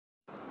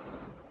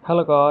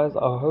Hello guys,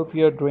 I hope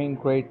you're doing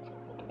great.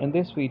 In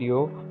this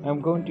video,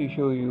 I'm going to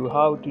show you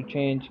how to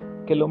change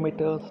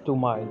kilometers to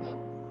miles.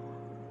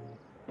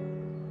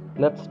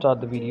 Let's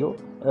start the video.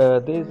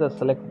 There is a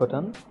select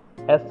button,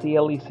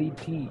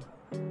 SELECT.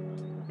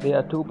 There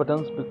are two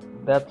buttons,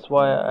 that's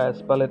why I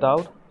spell it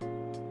out.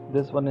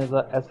 This one is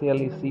a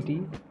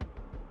SELECT,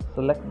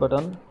 select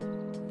button.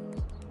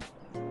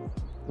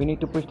 We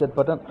need to push that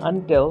button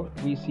until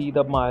we see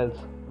the miles.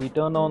 We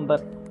turn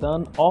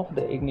off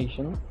the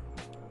ignition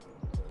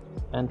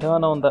and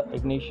turn on the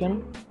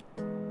ignition.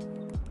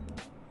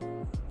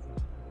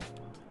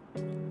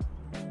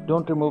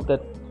 Don't remove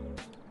that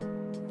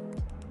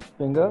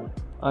finger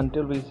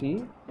until we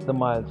see the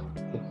miles.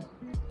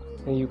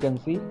 Here you can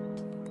see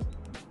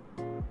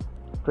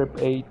trip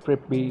A,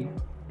 trip B,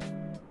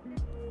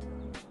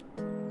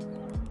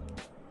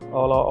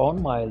 all are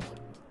on miles,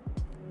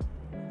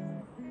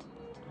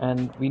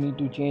 and we need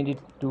to change it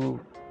to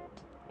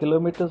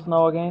kilometers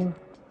now. Again,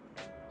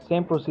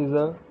 same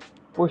procedure.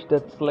 Push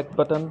that select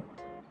button,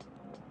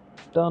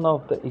 turn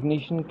off the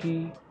ignition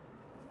key,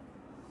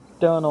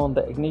 turn on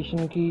the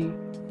ignition key,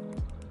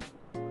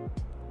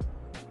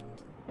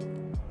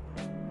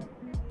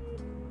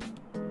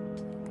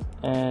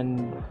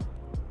 and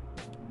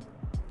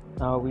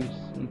now we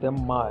see the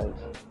miles,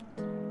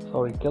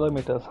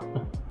 kilometers.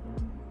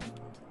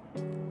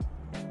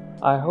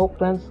 I hope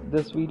friends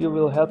this video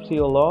will help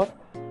you a lot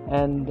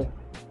and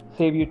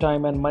save you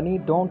time and money.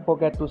 Don't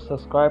forget to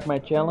subscribe my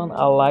channel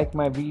and like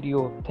my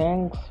video.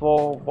 Thanks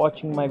for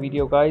watching my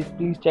video guys.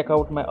 Please check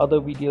out my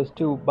other videos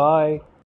too. Bye.